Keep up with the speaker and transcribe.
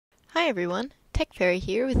Hi everyone, Tech Fairy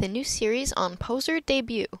here with a new series on Poser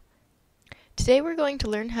Debut. Today we're going to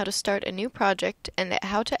learn how to start a new project and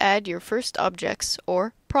how to add your first objects,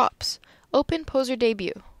 or props. Open Poser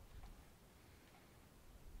Debut.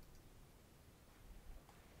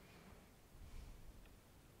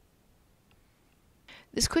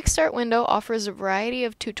 This quick start window offers a variety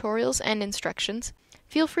of tutorials and instructions.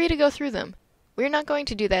 Feel free to go through them. We're not going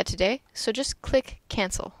to do that today, so just click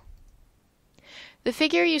Cancel. The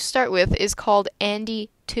figure you start with is called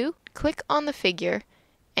Andy2. Click on the figure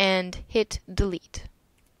and hit Delete.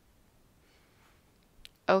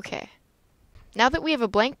 Okay. Now that we have a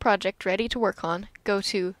blank project ready to work on, go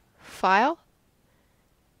to File,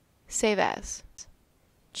 Save As.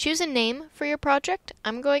 Choose a name for your project.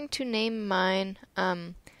 I'm going to name mine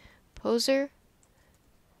Poser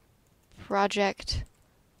Project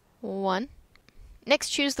 1.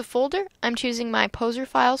 Next, choose the folder. I'm choosing my Poser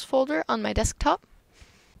Files folder on my desktop.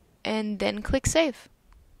 And then click Save.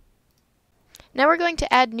 Now we're going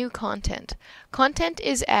to add new content. Content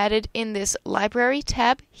is added in this Library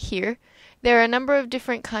tab here. There are a number of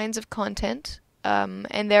different kinds of content,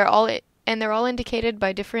 and they're all indicated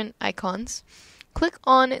by different icons. Click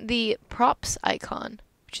on the Props icon,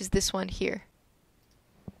 which is this one here.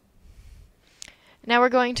 Now we're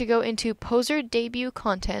going to go into Poser Debut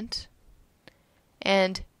Content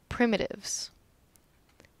and Primitives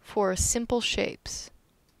for simple shapes.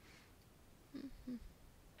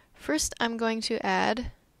 First, I'm going to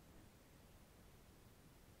add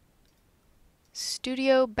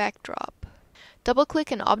Studio Backdrop.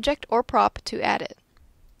 Double-click an object or prop to add it.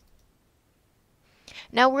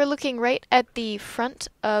 Now we're looking right at the front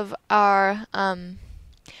of our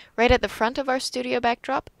studio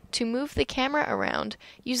backdrop. To move the camera around,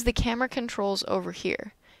 use the camera controls over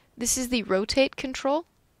here. This is the rotate control,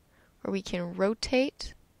 where we can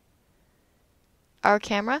rotate our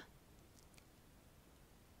camera.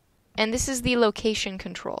 And this is the location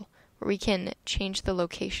control, where we can change the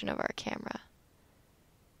location of our camera.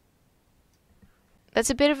 That's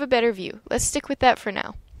a bit of a better view. Let's stick with that for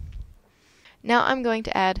now. Now I'm going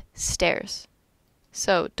to add stairs.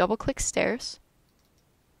 So double-click stairs.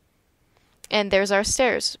 And there's our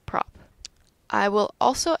stairs prop. I will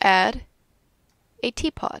also add a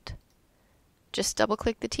teapot. Just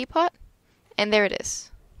double-click the teapot, and there it is.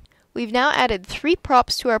 We've now added 3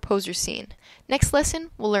 props to our poser scene. Next lesson,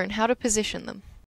 we'll learn how to position them.